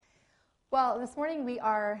Well, this morning we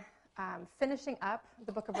are finishing up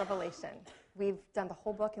the book of Revelation. We've done the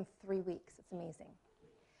whole book in 3 weeks. It's amazing.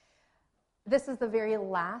 This is the very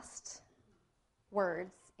last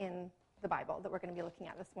words in the Bible that we're going to be looking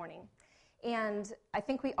at this morning. And I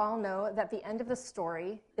think we all know that the end of the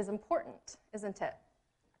story is important, isn't it?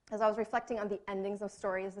 As I was reflecting on the endings of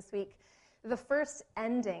stories this week, the first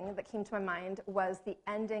ending that came to my mind was the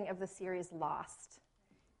ending of the series Lost.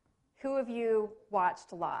 Who of you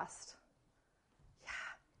watched Lost? Yeah.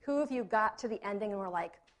 Who of you got to the ending and were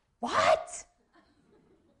like, what?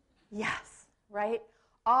 Yes, right?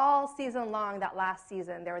 All season long, that last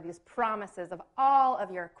season, there were these promises of all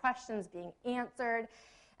of your questions being answered.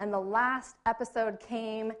 And the last episode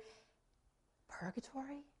came,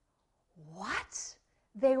 purgatory? What?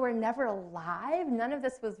 They were never alive? None of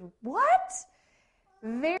this was, what?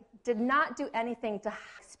 They did not do anything to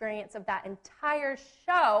experience of that entire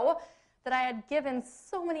show that I had given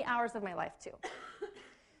so many hours of my life to.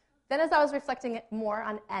 Then as I was reflecting more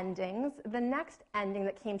on endings, the next ending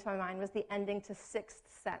that came to my mind was the ending to Sixth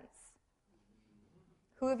Sense.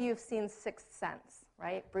 Who of you have seen Sixth Sense,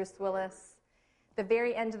 right? Bruce Willis. The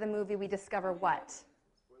very end of the movie, we discover what?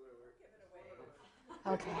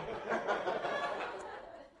 Okay.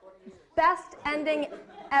 Best ending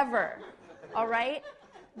ever, all right?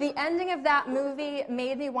 The ending of that movie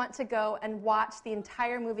made me want to go and watch the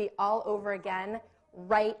entire movie all over again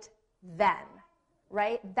right then,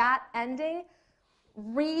 right? That ending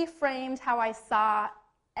reframed how I saw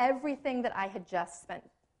everything that I had just spent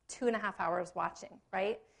 2.5 hours watching,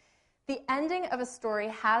 right? The ending of a story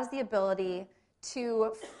has the ability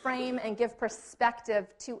to frame and give perspective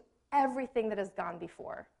to everything that has gone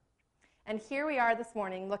before. And here we are this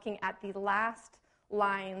morning looking at the last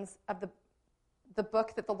lines of the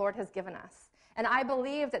book that the Lord has given us. And I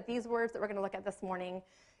believe that these words that we're going to look at this morning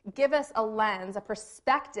give us a lens, a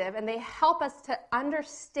perspective, and they help us to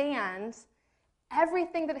understand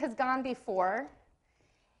everything that has gone before.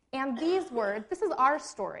 And these words, this is our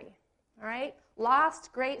story, all right?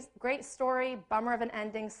 Lost, great story, bummer of an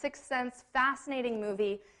ending. Sixth Sense, fascinating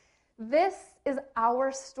movie. This is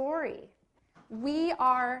our story. We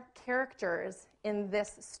are characters in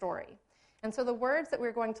this story. And so the words that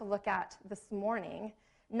we're going to look at this morning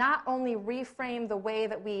not only reframe the way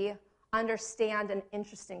that we understand an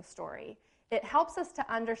interesting story, it helps us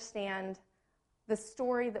to understand the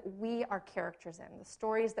story that we are characters in, the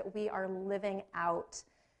stories that we are living out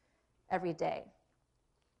every day.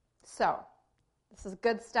 So, this is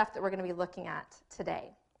good stuff that we're going to be looking at today.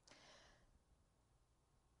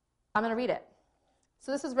 I'm going to read it.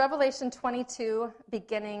 So this is Revelation 22,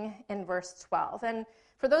 beginning in verse 12. And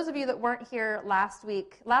for those of you that weren't here last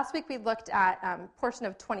week we looked at a portion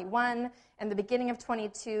of 21 and the beginning of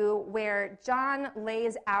 22 where John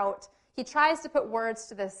lays out, he tries to put words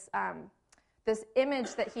to this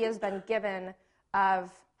image that he has been given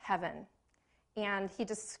of heaven. And he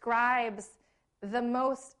describes the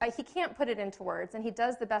most, he can't put it into words, and he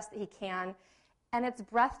does the best that he can. And it's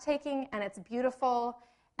breathtaking, and it's beautiful,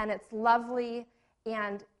 and it's lovely,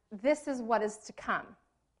 and this is what is to come.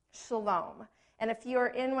 Shalom. And if you're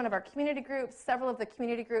in one of our community groups, several of the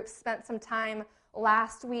community groups spent some time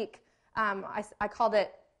last week. I called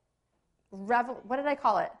it, what did I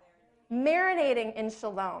call it? Marinating in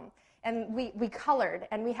shalom. And we colored,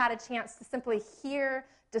 and we had a chance to simply hear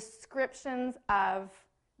descriptions of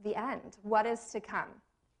the end, what is to come.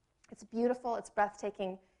 It's beautiful, it's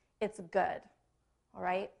breathtaking, it's good, all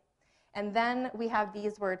right? And then we have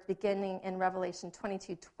these words beginning in Revelation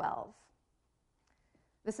 22:12.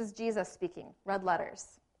 This is Jesus speaking, red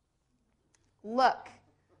letters. Look,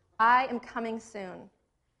 I am coming soon.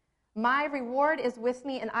 My reward is with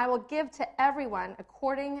me, and I will give to everyone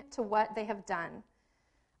according to what they have done.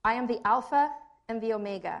 I am the Alpha and the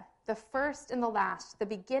Omega, the first and the last, the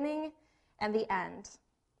beginning and the end.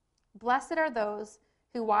 Blessed are those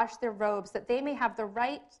who wash their robes, that they may have the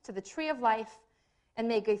right to the tree of life and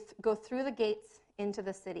may go through the gates into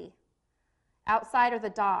the city. Outside are the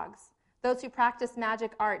dogs, those who practice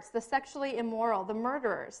magic arts, the sexually immoral, the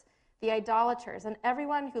murderers, the idolaters, and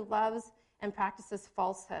everyone who loves and practices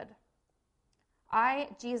falsehood. I,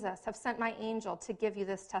 Jesus, have sent my angel to give you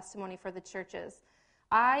this testimony for the churches.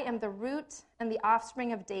 I am the root and the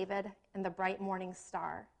offspring of David and the bright morning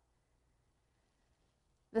star.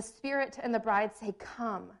 The Spirit and the bride say,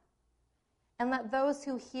 come. And let those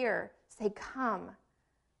who hear say, come.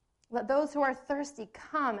 Let those who are thirsty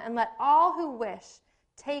come, and let all who wish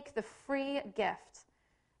take the free gift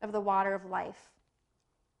of the water of life.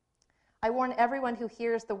 I warn everyone who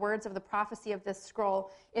hears the words of the prophecy of this scroll,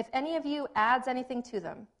 if any of you adds anything to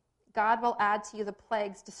them, God will add to you the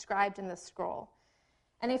plagues described in this scroll.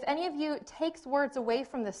 And if any of you takes words away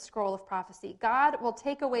from this scroll of prophecy, God will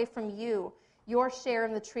take away from you your share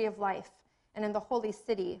in the tree of life and in the holy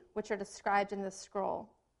city, which are described in this scroll.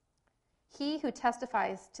 He who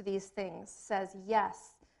testifies to these things says,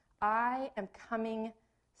 yes, I am coming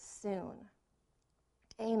soon.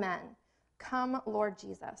 Amen. Come, Lord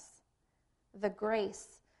Jesus. The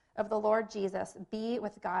grace of the Lord Jesus be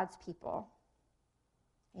with God's people.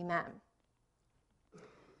 Amen.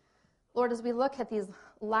 Lord, as we look at these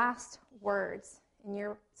last words in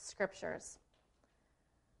your scriptures,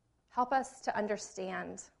 help us to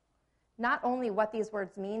understand not only what these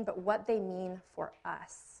words mean, but what they mean for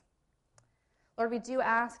us. Lord, we do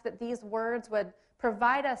ask that these words would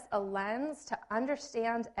provide us a lens to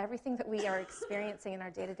understand everything that we are experiencing in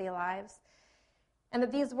our day-to-day lives, and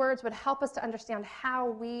that these words would help us to understand how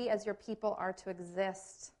we as your people are to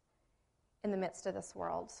exist in the midst of this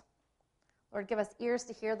world. Lord, give us ears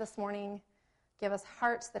to hear this morning. Give us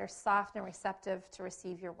hearts that are soft and receptive to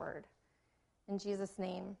receive your word. In Jesus'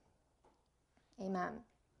 name, amen.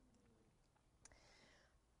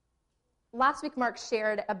 Last week, Mark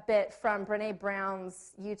shared a bit from Brene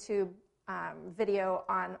Brown's YouTube video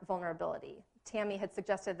on vulnerability. Tammy had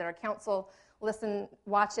suggested that our council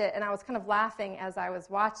watch it, and I was kind of laughing as I was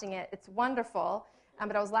watching it. It's wonderful,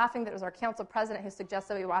 but I was laughing that it was our council president who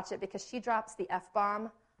suggested we watch it because she drops the F-bomb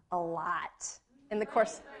a lot in the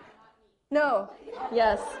course. No,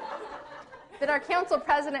 yes. That our council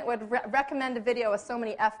president would recommend a video with so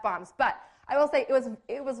many F-bombs, but I will say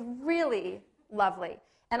it was really lovely.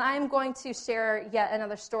 And I'm going to share yet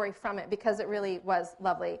another story from it because it really was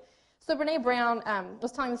lovely. So Brene Brown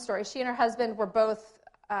was telling the story. She and her husband were both,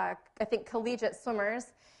 I think, collegiate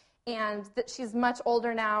swimmers, and that she's much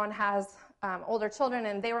older now and has older children,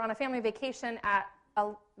 and they were on a family vacation at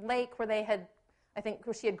a lake where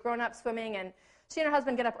where she had grown up swimming, and she and her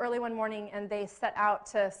husband get up early one morning, and they set out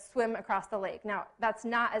to swim across the lake. Now, that's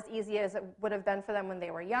not as easy as it would have been for them when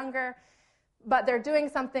they were younger, but they're doing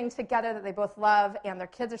something together that they both love, and their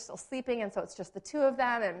kids are still sleeping, and so it's just the two of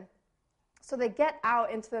them. And so they get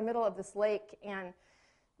out into the middle of this lake, and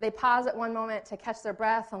they pause at one moment to catch their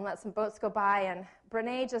breath and let some boats go by, and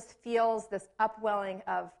Brene just feels this upwelling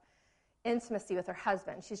of intimacy with her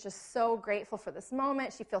husband. She's just so grateful for this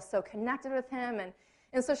moment. She feels so connected with him,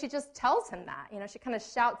 and so she just tells him that. She kind of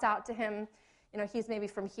shouts out to him. He's maybe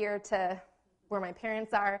from here to where my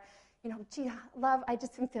parents are. Gee, love, I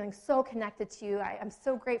just am feeling so connected to you. I'm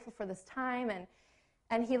so grateful for this time.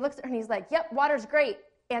 And he looks at her and he's like, yep, water's great,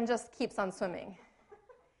 and just keeps on swimming.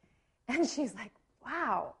 And she's like,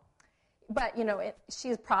 wow. But,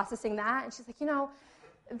 she's processing that, and she's like,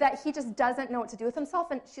 that he just doesn't know what to do with himself.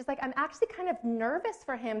 And she's like, I'm actually kind of nervous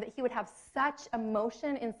for him that he would have such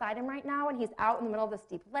emotion inside him right now, and he's out in the middle of this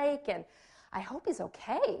deep lake, and I hope he's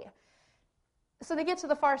okay. So they get to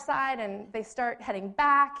the far side, and they start heading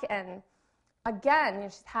back, and again,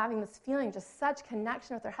 she's having this feeling, just such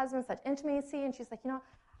connection with her husband, such intimacy, and she's like,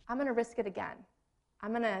 I'm going to risk it again.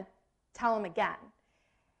 I'm going to tell him again.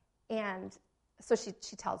 And so she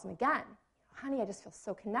tells him again, honey, I just feel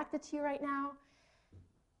so connected to you right now.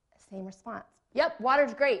 Same response. Yep,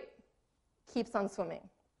 water's great. Keeps on swimming.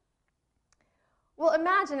 Well,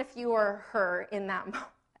 imagine if you were her in that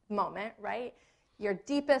moment, right? Your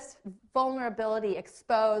deepest vulnerability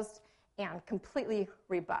exposed and completely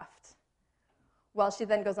rebuffed. Well, she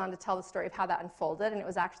then goes on to tell the story of how that unfolded, and it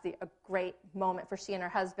was actually a great moment for she and her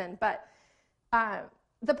husband. But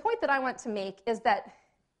the point that I want to make is that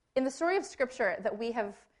in the story of Scripture that we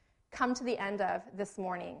have come to the end of this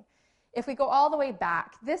morning, if we go all the way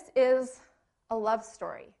back, this is a love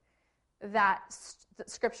story that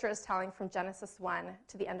Scripture is telling from Genesis 1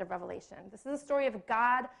 to the end of Revelation. This is a story of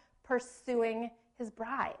God pursuing his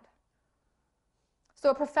bride. So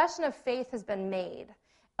a profession of faith has been made,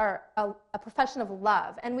 or a profession of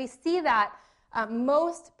love. And we see that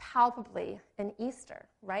most palpably in Easter,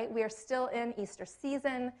 right? We are still in Easter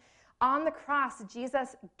season. On the cross,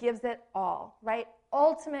 Jesus gives it all, right?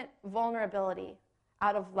 Ultimate vulnerability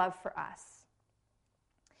out of love for us.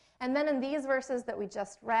 And then in these verses that we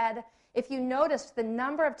just read, if you noticed the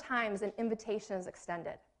number of times an invitation is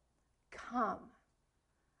extended. Come.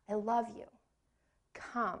 I love you.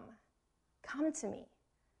 Come. Come to me.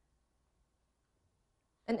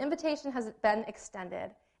 An invitation has been extended,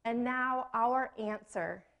 and now our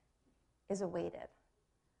answer is awaited.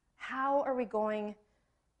 How are we going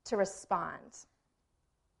to respond?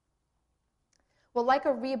 Well, like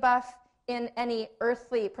a rebuff in any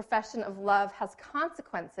earthly profession of love has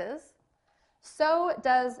consequences, so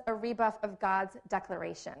does a rebuff of God's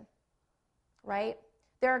declaration, right?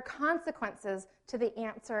 There are consequences to the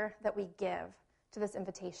answer that we give to this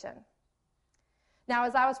invitation. Now,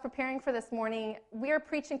 as I was preparing for this morning, we are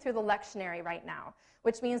preaching through the lectionary right now,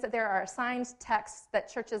 which means that there are assigned texts that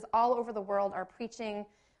churches all over the world are preaching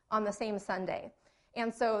on the same Sunday.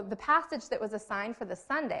 And so the passage that was assigned for this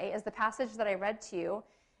Sunday is the passage that I read to you,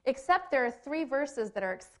 except there are 3 verses that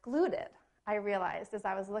are excluded, I realized as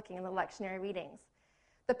I was looking in the lectionary readings.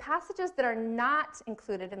 The passages that are not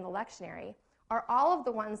included in the lectionary are all of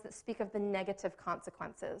the ones that speak of the negative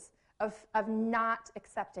consequences of not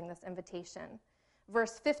accepting this invitation.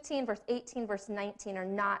 Verse 15, verse 18, verse 19 are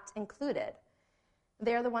not included.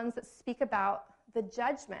 They're the ones that speak about the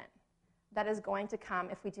judgment that is going to come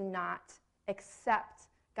if we do not accept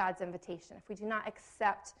God's invitation, if we do not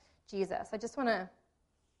accept Jesus. I just want to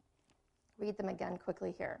read them again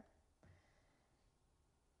quickly here.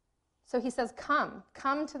 So he says, come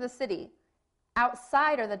to the city.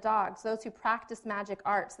 Outside are the dogs, those who practice magic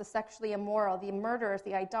arts, the sexually immoral, the murderers,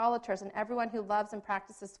 the idolaters, and everyone who loves and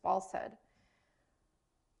practices falsehood.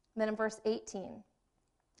 And then in verse 18,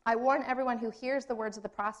 I warn everyone who hears the words of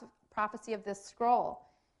the prophecy of this scroll.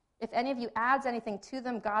 If any of you adds anything to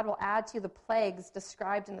them, God will add to you the plagues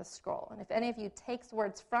described in the scroll. And if any of you takes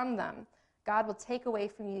words from them, God will take away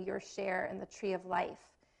from you your share in the tree of life.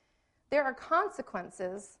 There are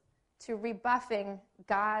consequences to rebuffing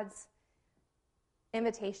God's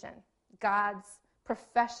invitation, God's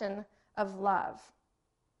profession of love.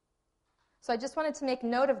 So I just wanted to make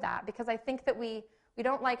note of that because I think that we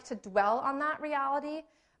don't like to dwell on that reality,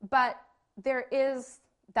 but there is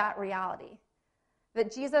that reality.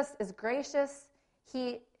 That Jesus is gracious.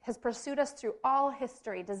 He has pursued us through all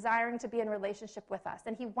history, desiring to be in relationship with us.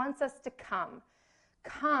 And he wants us to come.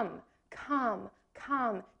 Come, come,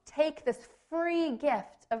 come. Take this free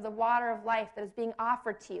gift of the water of life that is being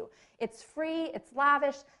offered to you. It's free. It's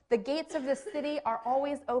lavish. The gates of this city are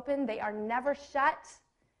always open. They are never shut.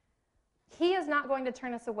 He is not going to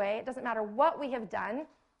turn us away. It doesn't matter what we have done.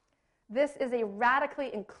 This is a radically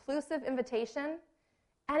inclusive invitation.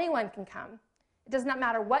 Anyone can come. It does not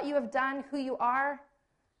matter what you have done, who you are.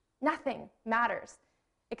 Nothing matters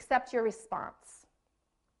except your response.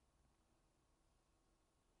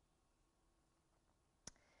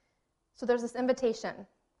 So there's this invitation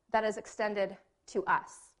that is extended to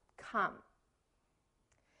us. Come.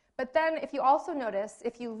 But then if you also notice,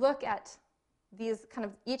 if you look at these kind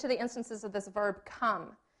of each of the instances of this verb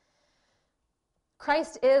come,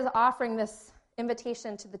 Christ is offering this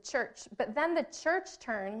invitation to the church, but then the church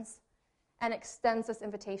turns and extends this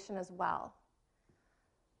invitation as well.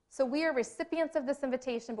 So we are recipients of this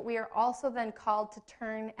invitation, but we are also then called to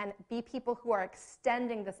turn and be people who are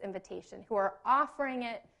extending this invitation, who are offering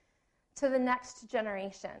it to the next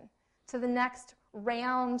generation, to the next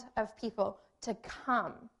round of people to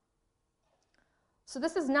come. So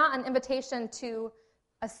this is not an invitation to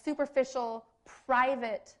a superficial,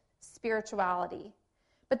 private spirituality,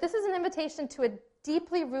 but this is an invitation to a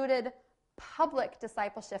deeply rooted public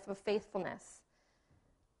discipleship of faithfulness.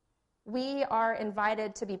 We are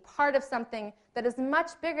invited to be part of something that is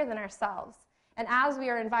much bigger than ourselves. And as we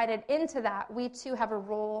are invited into that, we too have a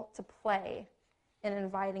role to play in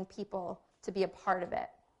inviting people to be a part of it.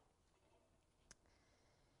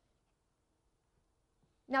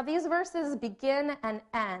 Now, these verses begin and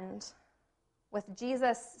end with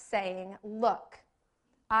Jesus saying, "Look,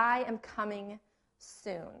 I am coming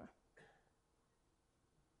soon."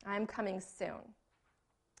 I'm coming soon.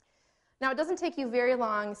 Now, it doesn't take you very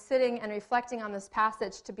long sitting and reflecting on this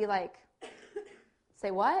passage to be like,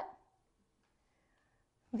 say what?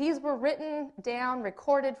 These were written down,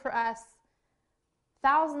 recorded for us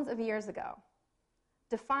thousands of years ago.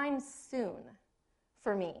 Define soon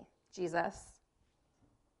for me, Jesus.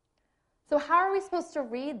 So how are we supposed to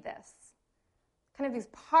read this? Kind of these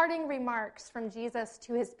parting remarks from Jesus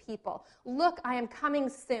to his people. Look, I am coming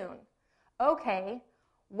soon. Okay,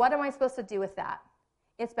 what am I supposed to do with that?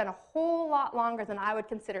 It's been a whole lot longer than I would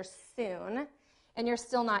consider soon, and you're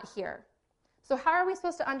still not here. So how are we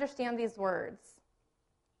supposed to understand these words?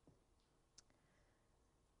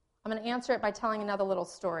 I'm going to answer it by telling another little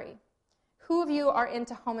story. Who of you are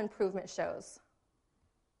into home improvement shows?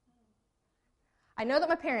 I know that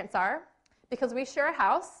my parents are, because we share a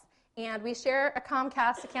house, and we share a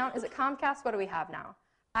Comcast account. Is it Comcast? What do we have now?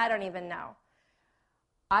 I don't even know.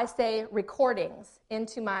 I say recordings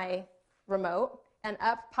into my remote, and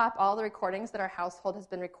up pop all the recordings that our household has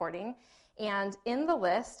been recording. And in the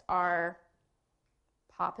list are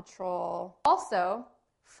Paw Patrol, also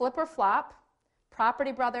Flip or Flop,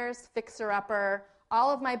 Property Brothers, Fixer Upper,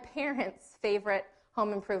 all of my parents' favorite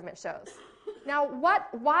home improvement shows. Now,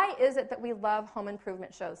 why is it that we love home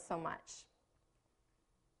improvement shows so much?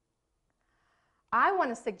 I want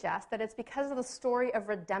to suggest that it's because of the story of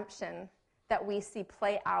redemption that we see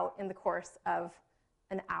play out in the course of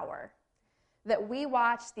an hour. That we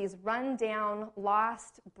watch these run-down,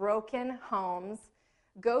 lost, broken homes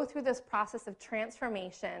go through this process of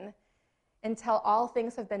transformation until all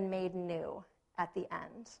things have been made new at the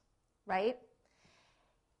end, right?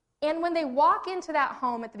 And when they walk into that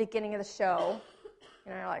home at the beginning of the show,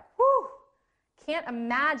 you're like, whew, can't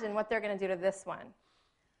imagine what they're going to do to this one,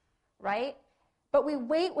 right? But we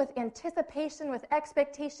wait with anticipation, with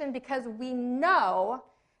expectation, because we know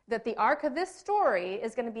that the arc of this story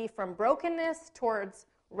is going to be from brokenness towards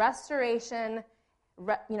restoration,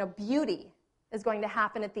 beauty is going to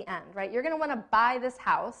happen at the end, right? You're going to want to buy this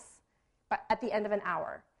house at the end of an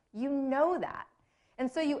hour. You know that.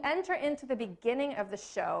 And so you enter into the beginning of the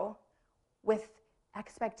show with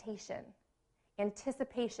expectation,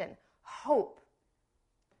 anticipation, hope,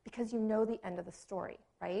 because you know the end of the story,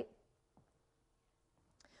 right?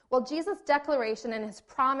 Well, Jesus' declaration and his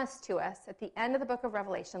promise to us at the end of the book of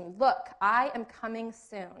Revelation, look, I am coming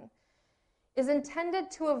soon, is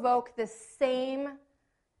intended to evoke the same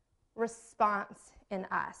response in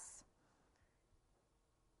us.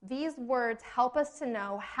 These words help us to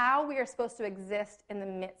know how we are supposed to exist in the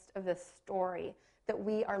midst of this story that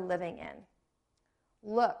we are living in.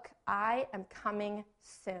 Look, I am coming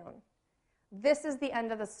soon. This is the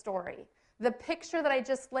end of the story. The picture that I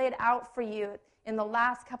just laid out for you in the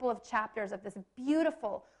last couple of chapters of this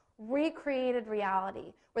beautiful, recreated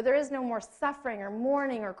reality where there is no more suffering or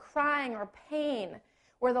mourning or crying or pain,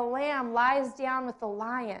 where the lamb lies down with the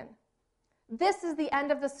lion. This is the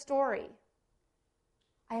end of the story.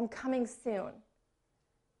 I am coming soon.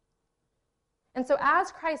 And so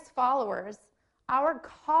as Christ's followers, our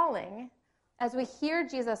calling, as we hear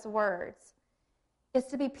Jesus' words, is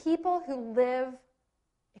to be people who live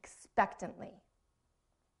expectantly.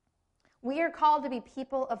 We are called to be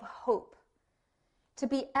people of hope, to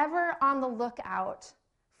be ever on the lookout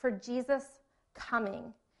for Jesus'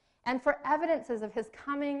 coming and for evidences of his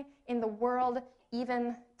coming in the world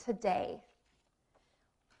even today.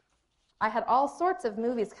 I had all sorts of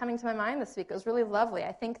movies coming to my mind this week. It was really lovely.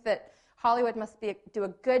 I think that Hollywood must do a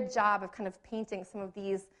good job of kind of painting some of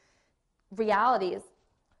these realities.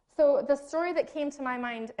 So the story that came to my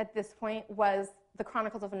mind at this point was the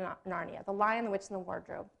Chronicles of Narnia, The Lion, the Witch, and the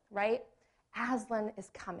Wardrobe, right? Aslan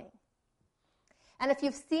is coming. And if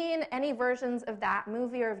you've seen any versions of that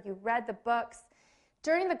movie or if you read the books,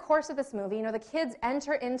 during the course of this movie, the kids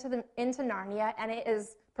enter into Narnia and it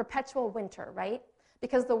is perpetual winter, right?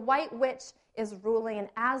 Because the White Witch is ruling and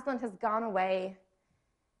Aslan has gone away.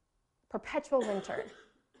 Perpetual winter.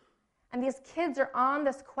 And these kids are on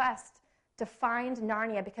this quest to find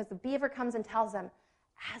Narnia because the beaver comes and tells them,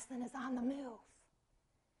 Aslan is on the move.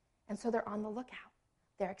 And so they're on the lookout.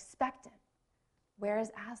 They're expectant. Where is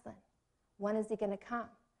Aslan? When is he going to come?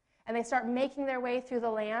 And they start making their way through the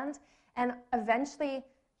land, and eventually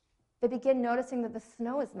they begin noticing that the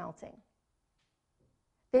snow is melting.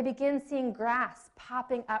 They begin seeing grass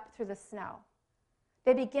popping up through the snow.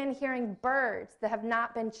 They begin hearing birds that have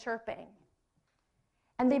not been chirping.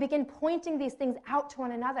 And they begin pointing these things out to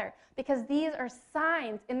one another because these are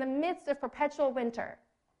signs in the midst of perpetual winter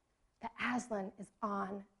that Aslan is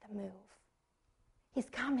on the move. He's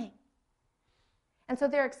coming. And so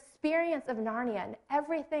their experience of Narnia and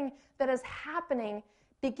everything that is happening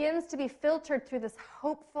begins to be filtered through this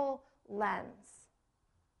hopeful lens.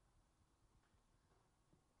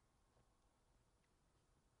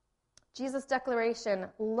 Jesus' declaration,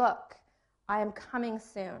 look, I am coming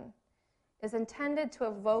soon, is intended to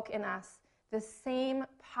evoke in us the same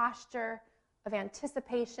posture of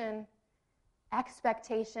anticipation,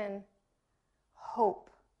 expectation, hope.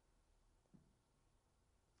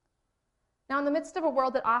 Now, in the midst of a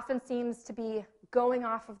world that often seems to be going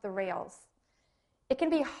off of the rails, it can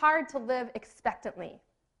be hard to live expectantly,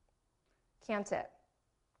 can't it?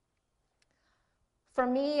 For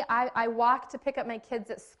me, I walk to pick up my kids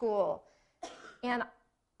at school, and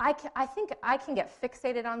I think I can get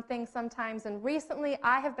fixated on things sometimes, and recently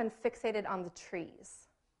I have been fixated on the trees.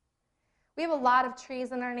 We have a lot of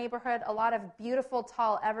trees in our neighborhood, a lot of beautiful,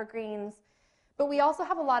 tall evergreens, but we also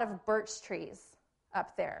have a lot of birch trees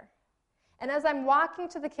up there. And as I'm walking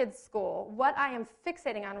to the kids' school, what I am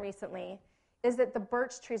fixating on recently is that the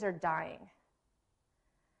birch trees are dying.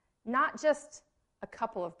 Not just a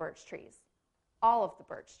couple of birch trees, all of the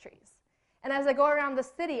birch trees. And as I go around the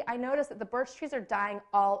city, I notice that the birch trees are dying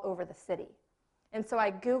all over the city. And so I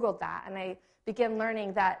Googled that, and I began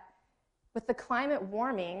learning that with the climate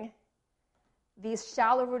warming, these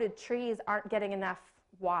shallow-rooted trees aren't getting enough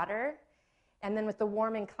water. And then with the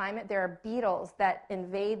warming climate, there are beetles that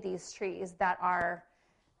invade these trees that are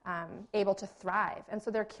able to thrive. And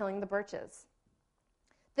so they're killing the birches.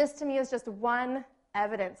 This to me is just one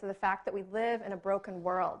evidence of the fact that we live in a broken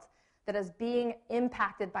world that is being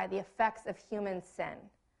impacted by the effects of human sin.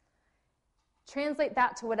 Translate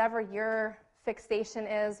that to whatever your fixation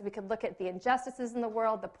is. We could look at the injustices in the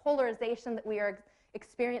world, the polarization that we are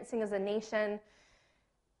experiencing as a nation.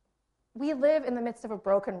 We live in the midst of a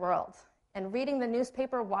broken world. And reading the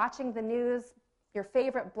newspaper, watching the news, your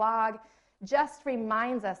favorite blog, just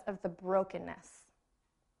reminds us of the brokenness.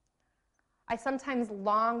 I sometimes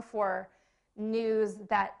long for news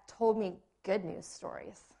that told me good news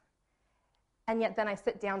stories. And yet then I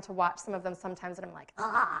sit down to watch some of them sometimes and I'm like,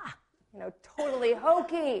 totally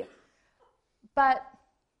hokey. But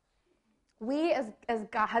we as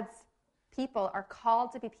God's people are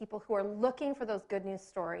called to be people who are looking for those good news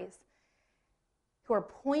stories, who are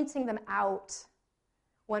pointing them out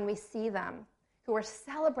when we see them, who are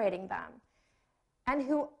celebrating them, and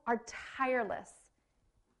who are tireless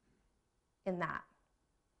in that.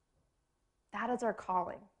 That is our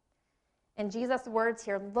calling. And Jesus' words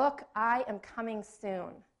here, look, I am coming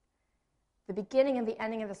soon. The beginning and the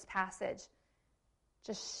ending of this passage,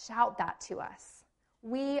 just shout that to us.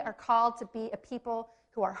 We are called to be a people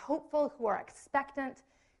who are hopeful, who are expectant,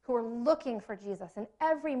 who are looking for Jesus in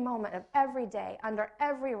every moment of every day, under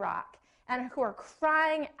every rock, and who are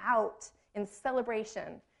crying out in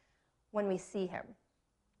celebration when we see him.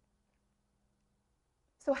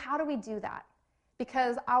 So how do we do that?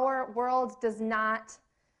 Because our world does not,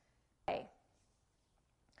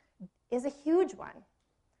 is a huge one.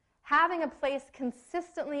 Having a place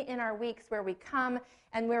consistently in our weeks where we come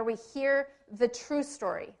and where we hear the true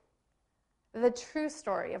story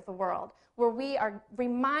of the world, where we are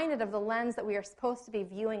reminded of the lens that we are supposed to be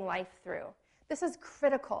viewing life through. This is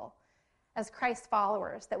critical as Christ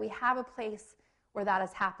followers, that we have a place where that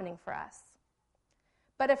is happening for us.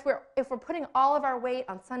 But if we're putting all of our weight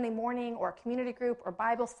on Sunday morning or community group or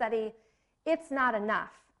Bible study, it's not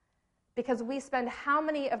enough, because we spend how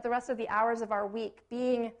many of the rest of the hours of our week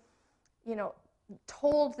being,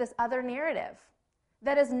 told this other narrative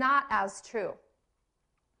that is not as true.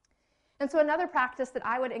 And so another practice that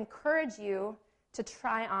I would encourage you to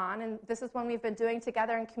try on, and this is one we've been doing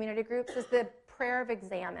together in community groups, is the prayer of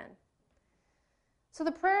examine. So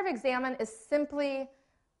the prayer of examine is simply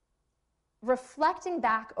reflecting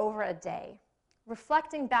back over a day,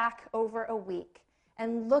 reflecting back over a week,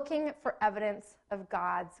 and looking for evidence of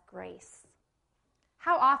God's grace.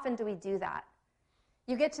 How often do we do that?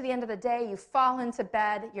 You get to the end of the day, you fall into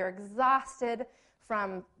bed, you're exhausted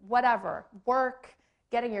from whatever, work,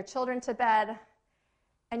 getting your children to bed,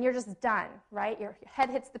 and you're just done, right? Your head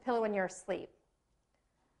hits the pillow and you're asleep.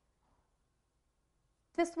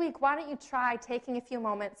 This week, why don't you try taking a few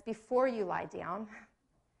moments before you lie down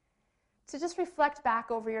to just reflect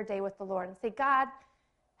back over your day with the Lord and say, God,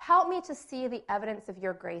 help me to see the evidence of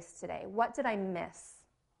your grace today. What did I miss?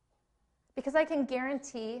 Because I can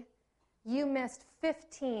guarantee you missed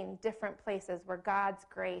 15 different places where God's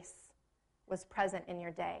grace was present in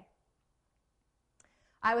your day.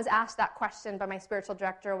 I was asked that question by my spiritual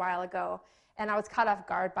director a while ago, and I was caught off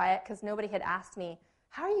guard by it because nobody had asked me,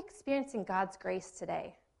 how are you experiencing God's grace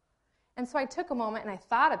today? And so I took a moment and I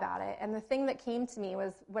thought about it, and the thing that came to me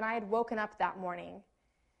was when I had woken up that morning,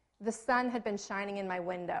 the sun had been shining in my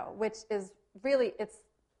window, which is really, it's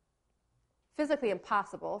physically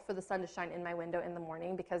impossible for the sun to shine in my window in the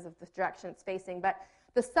morning because of the direction it's facing, but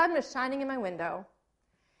the sun was shining in my window,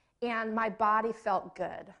 and my body felt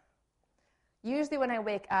good. Usually when I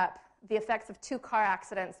wake up, the effects of 2 car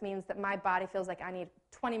accidents means that my body feels like I need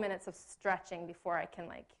 20 minutes of stretching before I can,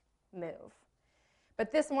 move.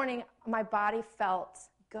 But this morning, my body felt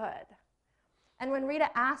good. And when Rita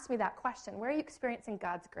asked me that question, where are you experiencing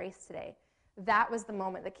God's grace today? That was the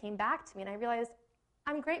moment that came back to me, and I realized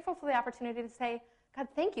I'm grateful for the opportunity to say, God,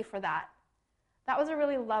 thank you for that. That was a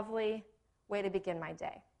really lovely way to begin my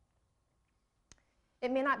day.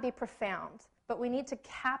 It may not be profound, but we need to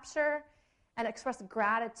capture and express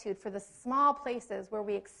gratitude for the small places where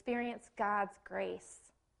we experience God's grace,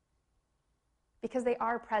 because they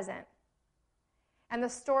are present. And the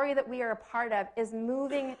story that we are a part of is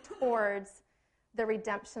moving towards the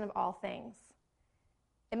redemption of all things.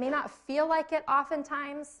 It may not feel like it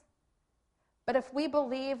oftentimes, but if we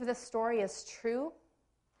believe this story is true,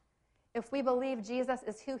 if we believe Jesus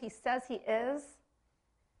is who he says he is,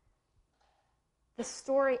 the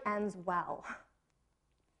story ends well.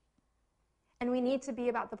 And we need to be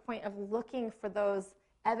about the point of looking for those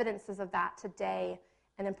evidences of that today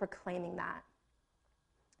and then proclaiming that.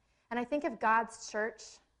 And I think if God's church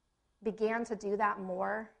began to do that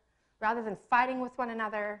more, rather than fighting with one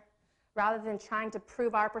another, rather than trying to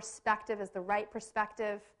prove our perspective is the right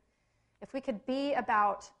perspective, if we could be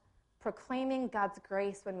about proclaiming God's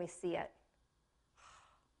grace when we see it,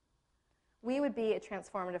 we would be a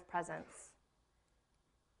transformative presence.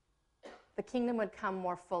 The kingdom would come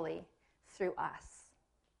more fully through us.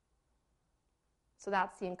 So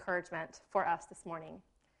that's the encouragement for us this morning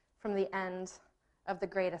from the end of the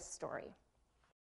greatest story.